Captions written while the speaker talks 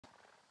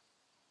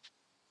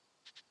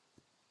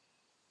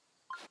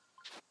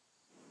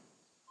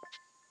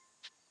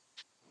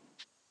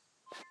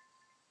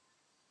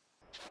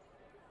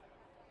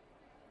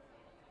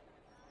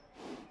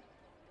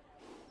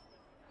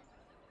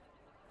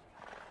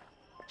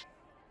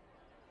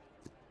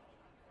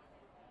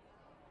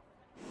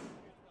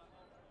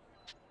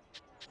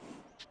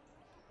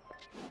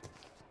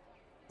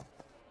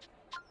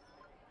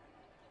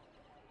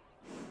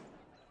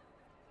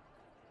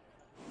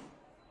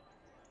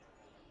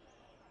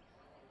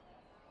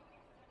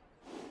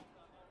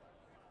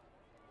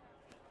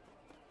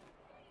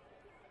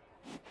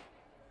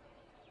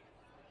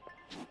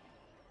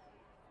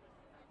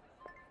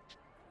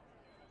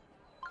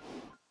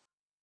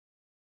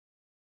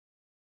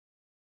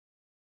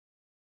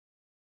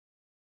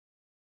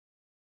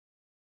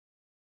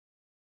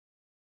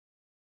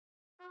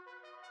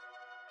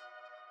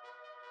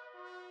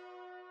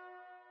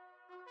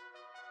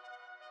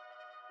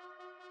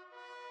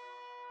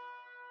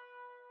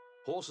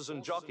Horses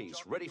and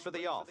jockeys ready for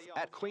the off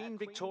at Queen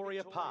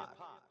Victoria Park.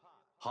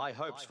 High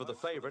hopes for the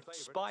favourite,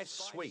 Spice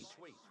Sweet.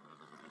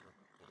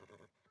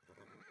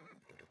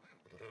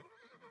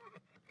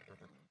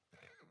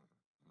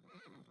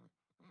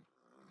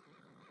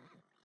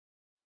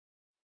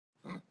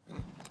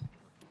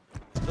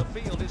 The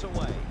field is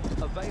away.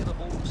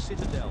 Available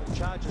Citadel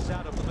charges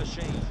out of the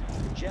machine.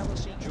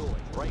 Jealousy Joy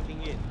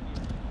breaking in.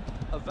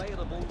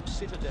 Available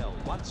Citadel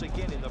once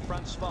again in the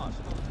front spot.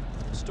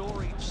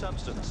 Storied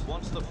Substance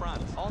wants the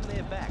front. On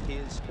their back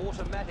is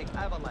Automatic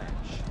Avalanche.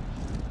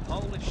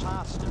 Polish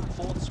Harston,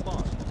 fourth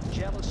spot.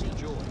 Jealousy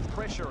Joy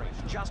pressuring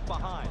just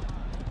behind.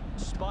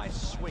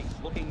 Spice Sweet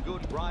looking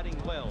good, riding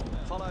well.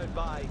 Followed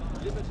by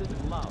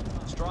Limited Love,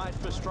 stride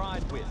for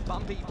stride with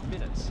Bumpy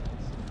Minutes.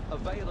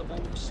 Available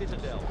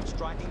Citadel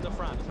striking the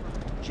front.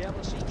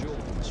 Jealousy Joy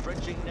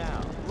stretching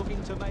now,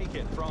 looking to make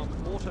it from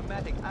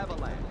Automatic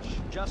Avalanche.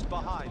 Just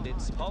behind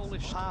it's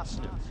Polish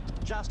Harston.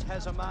 Just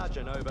has a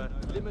margin over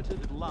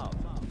Limited Love.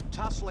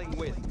 Tussling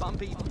with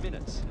Bumpy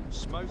Minutes.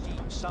 Smoky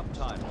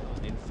Subtitle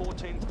in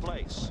 14th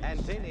place. And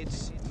then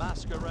it's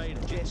Masquerade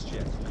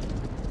Gesture.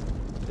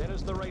 Then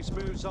as the race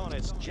moves on,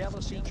 it's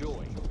Jealousy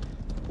Joy.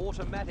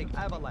 Automatic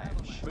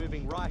Avalanche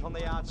moving right on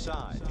the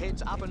outside.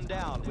 Heads up and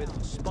down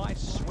with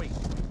Spice Sweet.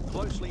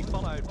 Closely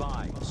followed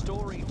by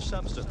Storied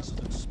Substance.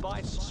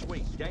 Spice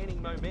Sweet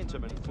gaining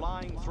momentum and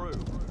flying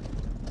through.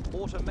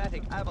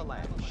 Automatic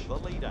Avalanche, the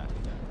leader.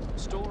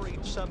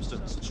 Storied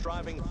Substance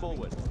striving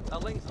forward. A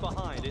length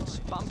behind, it's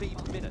Bumpy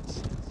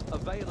Minutes.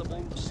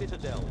 Available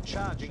Citadel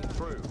charging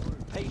through.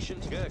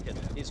 Patient Gherkin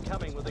is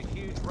coming with a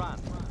huge run.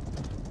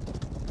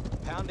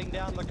 Pounding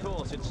down the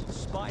course, it's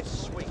Spice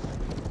Sweet.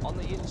 On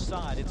the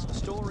inside, it's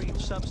Storied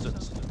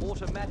Substance.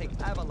 Automatic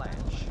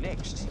Avalanche.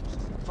 Next,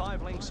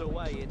 5 lengths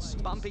away, it's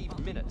Bumpy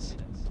Minutes.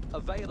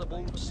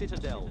 Available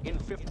Citadel in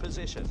 5th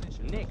position.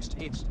 Next,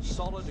 it's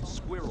Solid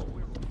Squirrel.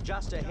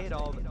 Just ahead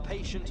of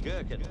Patient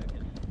Gherkin.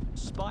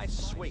 Spice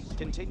Sweet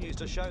continues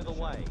to show the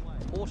way.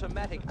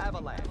 Automatic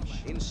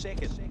Avalanche in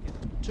 2nd.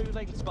 2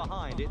 lengths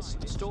behind, it's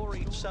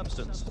Storied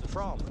Substance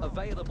from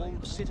Available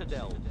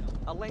Citadel.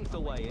 A length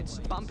away, it's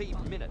Bumpy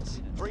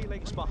Minutes. 3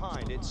 lengths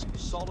behind, it's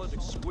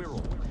Solid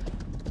Squirrel.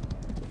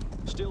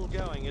 Still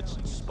going, it's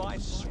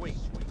Spice Sweet.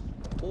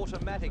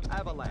 Automatic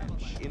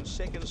Avalanche in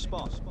 2nd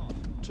spot.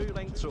 2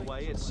 lengths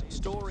away, it's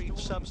Storied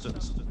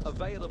Substance.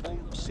 Available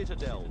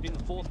Citadel in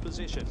 4th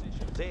position.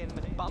 Then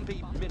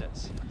Bumpy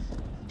Minutes.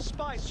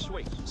 Spice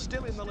Sweet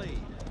still in the lead.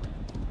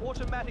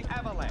 Automatic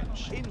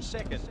Avalanche in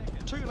 2nd.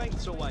 2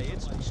 lengths away,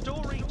 it's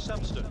Storied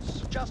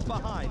Substance. Just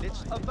behind,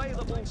 it's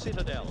Available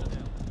Citadel.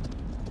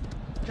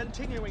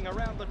 Continuing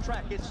around the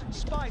track, it's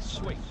Spice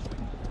Sweet.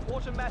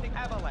 Automatic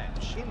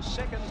Avalanche in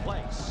 2nd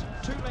place.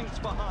 2 lengths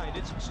behind,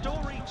 it's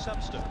Storied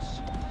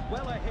Substance.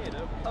 Well ahead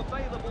of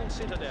Available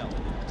Citadel.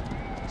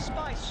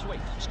 Spice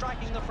Sweet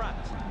striking the front.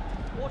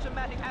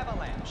 Automatic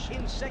Avalanche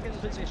in 2nd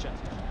position.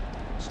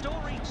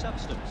 Storied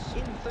Substance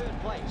in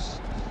 3rd place.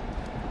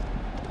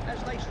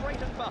 As they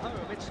straighten for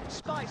home, it's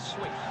Spice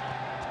Sweet.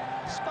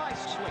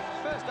 Spice Sweet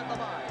first at the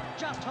line,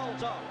 just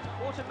holds on.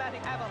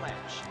 Automatic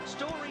Avalanche,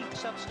 Storied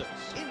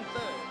Substance in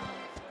 3rd.